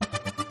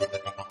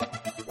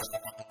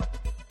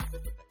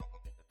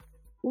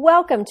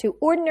Welcome to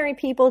Ordinary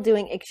People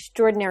Doing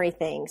Extraordinary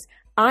Things.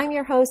 I'm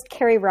your host,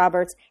 Carrie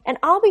Roberts, and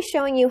I'll be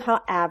showing you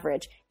how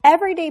average,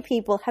 everyday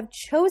people have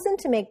chosen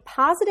to make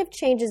positive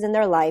changes in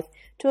their life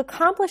to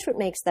accomplish what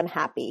makes them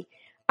happy.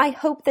 I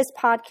hope this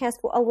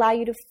podcast will allow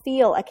you to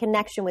feel a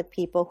connection with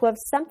people who have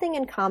something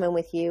in common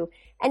with you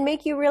and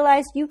make you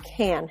realize you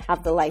can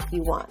have the life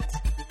you want.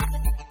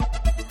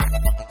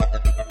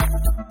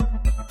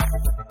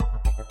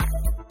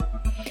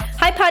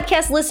 Hi,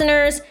 podcast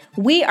listeners.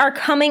 We are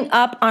coming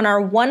up on our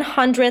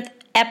 100th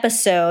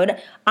episode.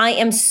 I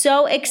am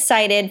so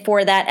excited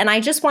for that, and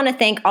I just want to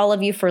thank all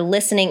of you for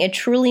listening. It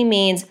truly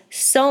means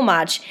so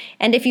much.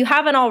 And if you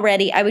haven't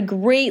already, I would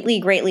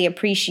greatly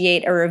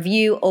appreciate a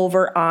review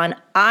over on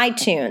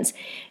iTunes.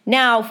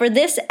 Now, for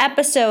this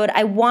episode,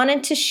 I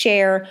wanted to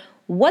share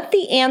what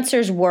the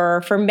answers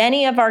were for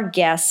many of our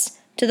guests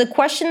to the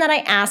question that I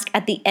ask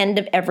at the end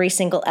of every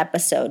single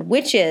episode,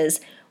 which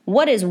is,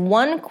 what is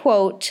one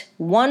quote,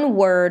 one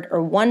word,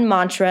 or one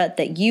mantra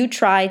that you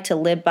try to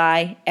live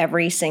by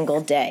every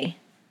single day?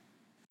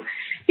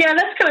 Yeah,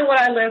 that's kind of what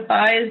I live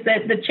by, is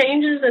that the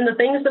changes and the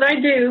things that I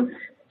do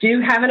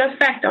have an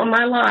effect on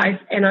my life,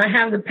 and I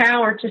have the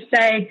power to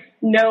say,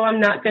 no, I'm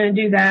not going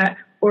to do that,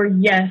 or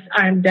yes,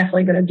 I'm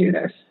definitely going to do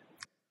this.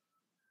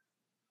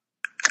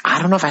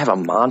 I don't know if I have a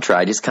mantra.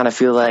 I just kind of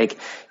feel like,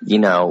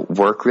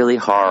 work really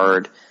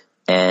hard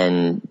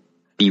and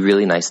be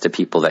really nice to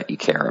people that you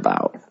care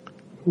about.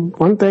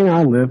 One thing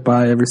I live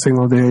by every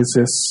single day is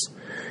just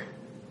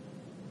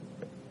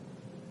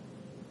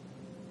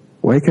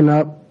waking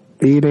up,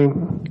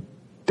 eating,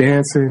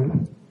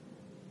 dancing,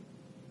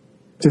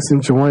 just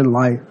enjoying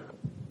life.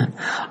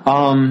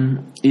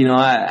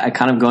 I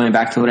kind of going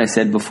back to what I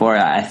said before,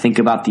 I think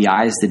about the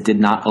eyes that did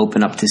not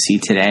open up to see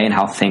today and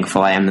how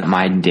thankful I am that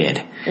mine did.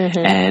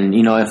 Mm-hmm. And,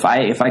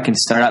 if I can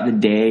start out the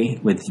day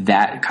with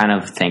that kind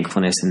of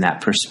thankfulness and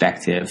that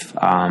perspective,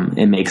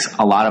 it makes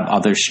a lot of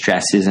other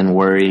stresses and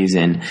worries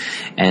and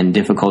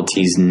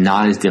difficulties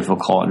not as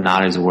difficult,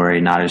 not as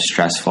worried, not as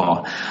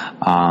stressful.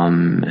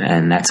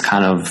 And that's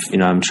kind of,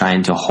 I'm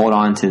trying to hold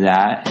on to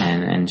that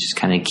and just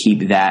kind of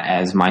keep that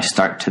as my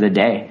start to the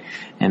day.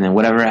 And then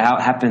whatever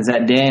happens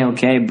that day,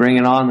 okay, bring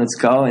it on, let's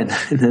go. And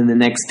then the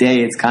next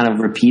day, it's kind of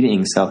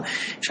repeating. So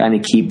trying to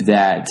keep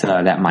that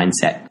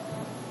mindset.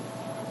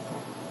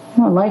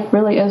 Well, life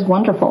really is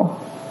wonderful.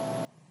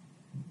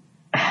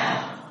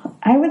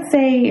 I would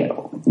say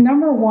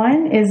number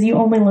one is you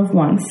only live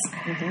once.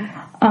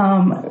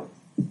 Mm-hmm.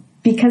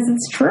 Because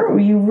it's true.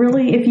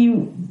 If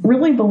you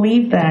really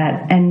believe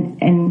that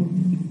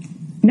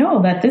and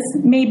know that this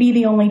may be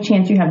the only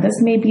chance you have,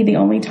 this may be the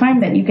only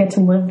time that you get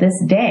to live this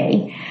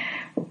day,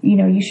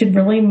 you should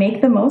really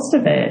make the most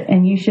of it,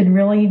 and you should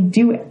really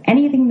do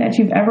anything that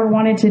you've ever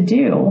wanted to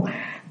do,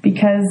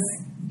 because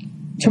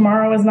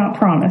tomorrow is not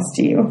promised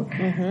to you.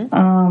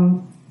 Mm-hmm.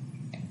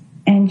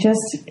 And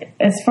just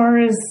as far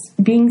as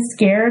being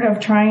scared of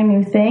trying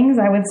new things,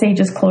 I would say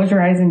just close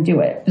your eyes and do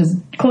it. Just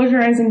close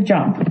your eyes and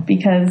jump,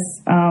 because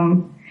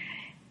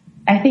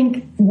I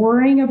think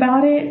worrying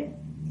about it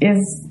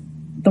is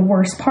the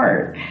worst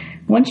part.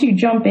 Once you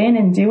jump in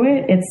and do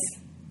it, it's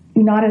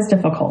not as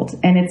difficult,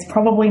 and it's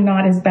probably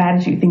not as bad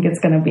as you think it's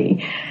going to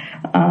be.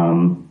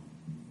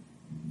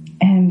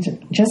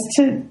 And just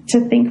to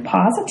think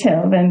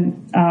positive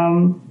and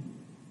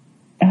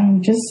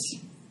just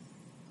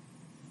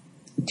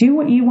do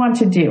what you want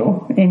to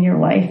do in your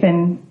life,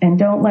 and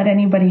don't let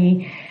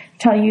anybody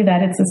tell you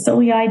that it's a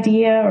silly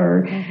idea,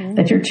 or mm-hmm.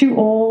 that you're too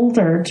old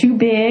or too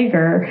big,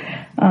 or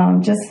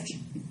just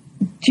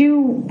do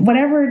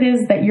whatever it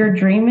is that your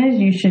dream is.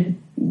 You should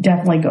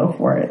definitely go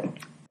for it.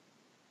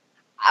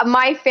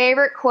 My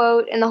favorite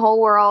quote in the whole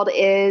world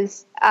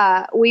is,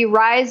 we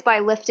rise by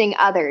lifting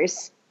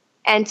others.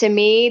 And to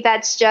me,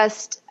 that's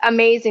just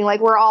amazing.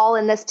 Like, we're all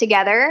in this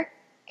together,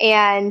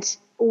 and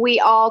we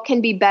all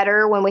can be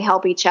better when we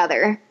help each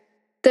other.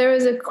 There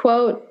was a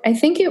quote, I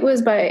think it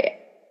was by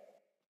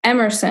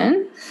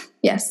Emerson.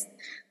 Yes.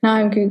 Now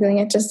I'm Googling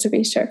it just to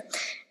be sure.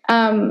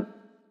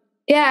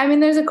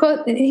 There's a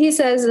quote. He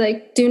says,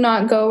 do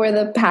not go where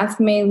the path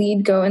may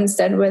lead, go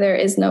instead where there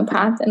is no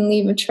path, and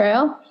leave a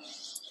trail.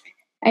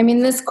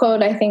 This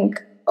quote, I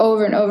think,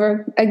 over and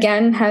over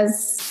again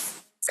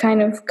has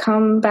kind of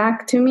come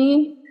back to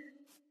me,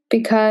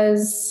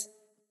 because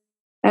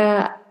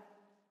I've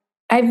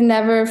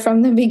never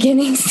from the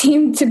beginning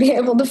seemed to be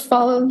able to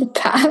follow the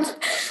path.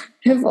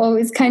 I've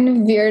always kind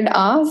of veered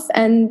off.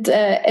 And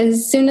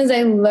as soon as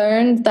I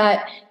learned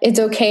that it's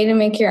okay to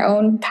make your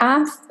own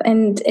path,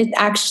 and it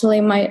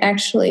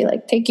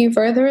might take you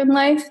further in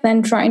life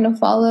than trying to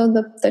follow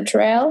the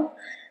trail,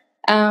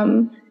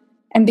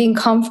 and being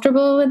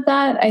comfortable with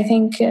that, I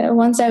think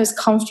once I was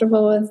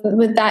comfortable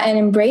with that and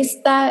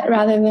embraced that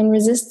rather than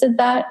resisted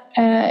that,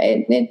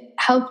 it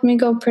helped me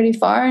go pretty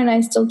far. And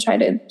I still try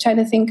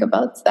to think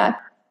about that.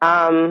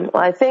 Well,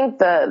 I think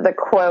the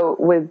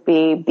quote would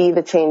be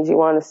the change you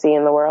want to see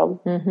in the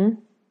world. Mm-hmm.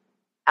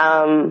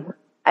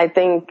 I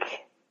think,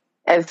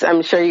 as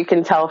I'm sure you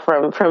can tell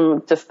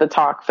from just the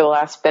talk for the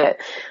last bit,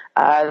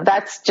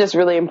 that's just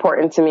really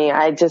important to me.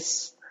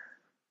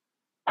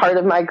 part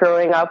of my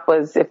growing up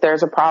was if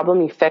there's a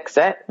problem, you fix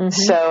it. Mm-hmm.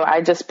 So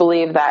I just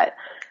believe that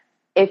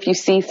if you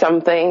see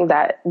something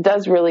that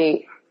does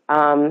really,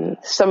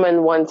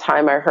 someone one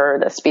time I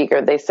heard a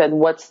speaker, they said,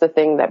 what's the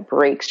thing that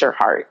breaks your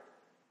heart?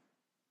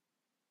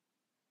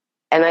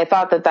 And I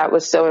thought that that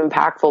was so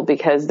impactful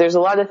because there's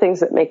a lot of things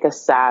that make us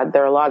sad.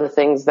 There are a lot of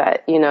things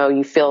that, you know,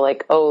 you feel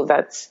like, oh,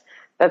 that's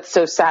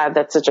so sad.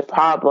 That's such a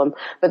problem.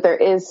 But there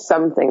is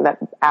something that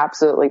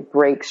absolutely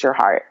breaks your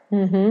heart.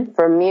 Mm-hmm.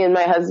 For me and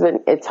my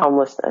husband, it's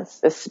homelessness,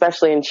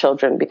 especially in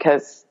children,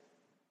 because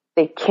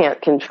they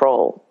can't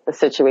control the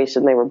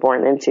situation they were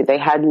born into. They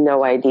had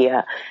no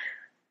idea.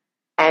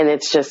 And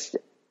it's just,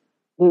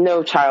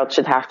 no child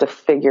should have to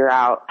figure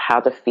out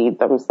how to feed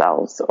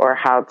themselves or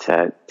how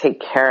to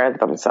take care of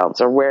themselves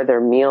or where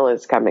their meal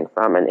is coming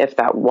from. And if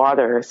that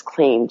water is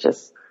clean,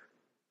 just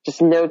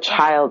no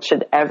child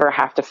should ever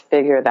have to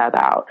figure that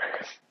out.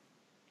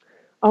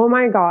 Oh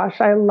my gosh,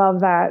 I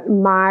love that.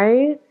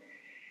 My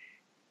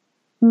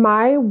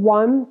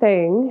one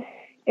thing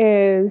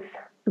is,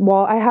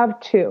 well, I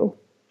have two.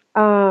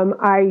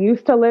 I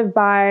used to live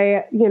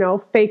by,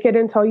 fake it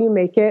until you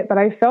make it, but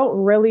I felt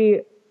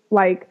really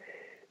like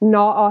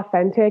not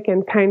authentic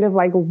and kind of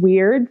like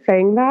weird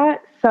saying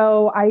that.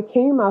 So I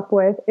came up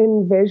with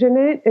envision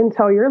it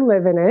until you're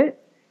living it,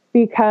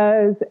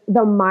 because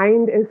the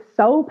mind is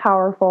so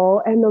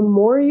powerful. And the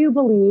more you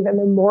believe and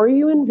the more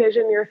you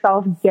envision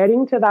yourself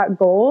getting to that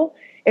goal,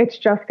 it's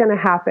just going to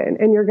happen.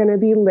 And you're going to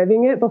be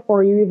living it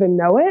before you even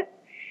know it.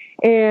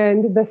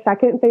 And the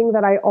second thing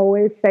that I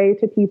always say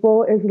to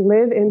people is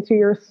live into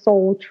your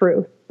soul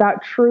truth.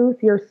 That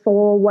truth, your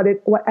soul,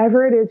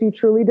 whatever it is you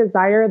truly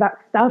desire, that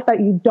stuff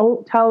that you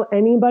don't tell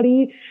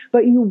anybody,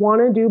 but you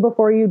want to do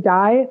before you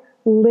die,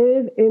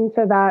 live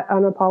into that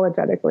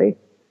unapologetically.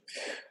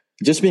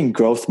 Just being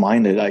growth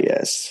minded, I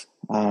guess.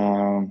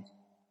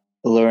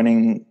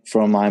 Learning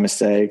from my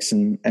mistakes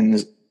and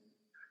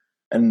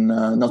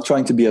not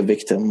trying to be a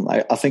victim.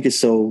 I think it's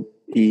so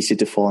easy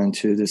to fall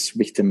into this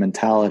victim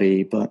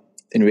mentality, but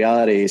in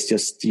reality, it's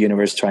just the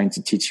universe trying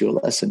to teach you a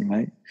lesson,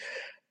 right?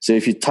 So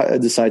if you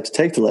decide to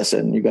take the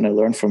lesson, you're going to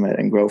learn from it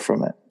and grow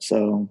from it.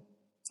 So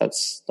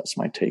that's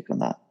my take on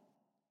that.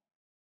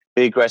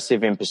 Be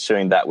aggressive in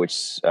pursuing that which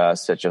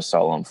sets your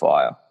soul on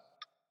fire.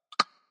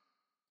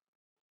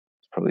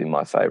 It's probably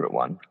my favorite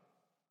one.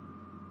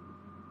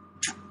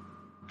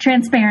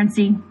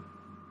 Transparency.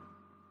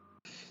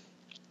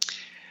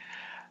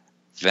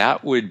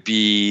 That would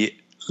be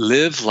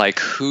live like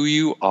who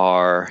you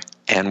are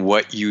and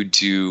what you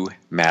do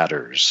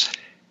matters.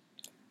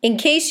 In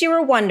case you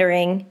were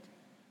wondering,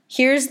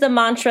 here's the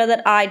mantra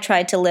that I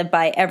try to live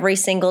by every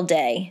single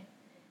day.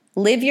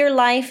 Live your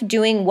life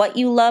doing what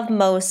you love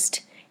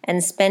most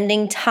and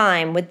spending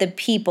time with the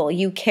people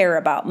you care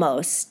about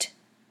most.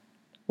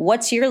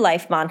 What's your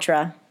life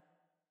mantra?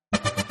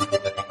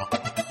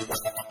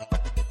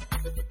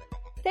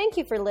 Thank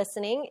you for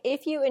listening.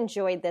 If you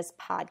enjoyed this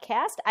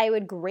podcast, I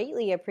would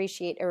greatly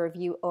appreciate a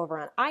review over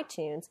on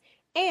iTunes.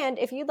 And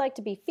if you'd like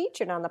to be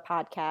featured on the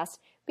podcast,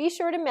 be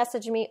sure to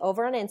message me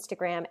over on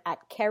Instagram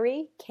at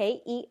Keri,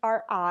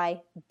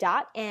 KERI.N.Roberts.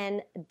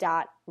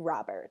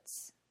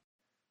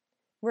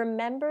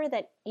 Remember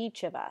that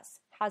each of us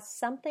has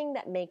something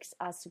that makes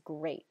us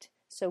great.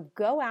 So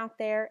go out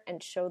there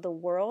and show the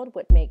world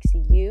what makes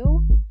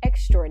you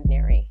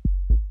extraordinary.